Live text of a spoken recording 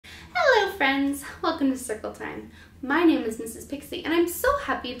friends, welcome to Circle Time. My name is Mrs. Pixie and I'm so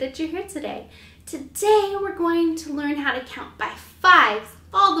happy that you're here today. Today we're going to learn how to count by fives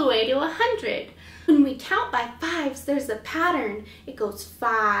all the way to 100. When we count by fives, there's a pattern. It goes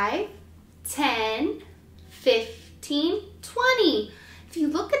 5, 10, 15, 20. If you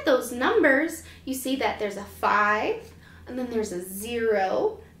look at those numbers, you see that there's a 5, and then there's a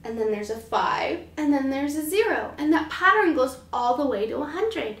 0, and then there's a 5, and then there's a 0. And that pattern goes all the way to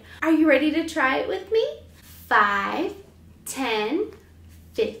 100. Are you ready to try it with me? 5, 10,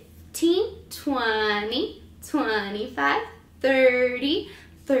 15, 20, 25, 30,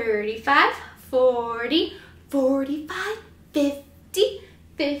 35, 40, 45, 50,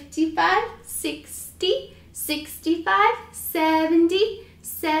 55, 60, 65, 70,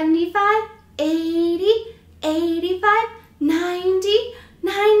 75, 80, 85, 90,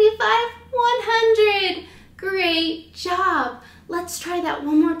 95, 100. Great job. Let's try that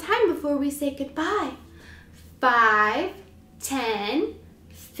one more time before we say goodbye. 5, 10,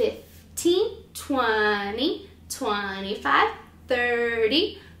 15, 20, 25,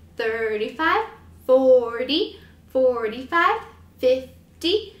 30, 35, 40, 45,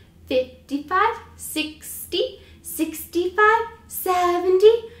 50, 55, 60, 65,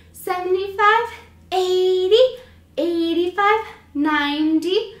 70, 75, 80, 85,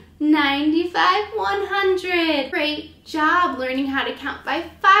 90, 95, 100. Great job learning how to count by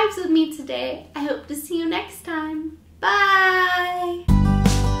fives with me today. I hope to see you next time. Bye!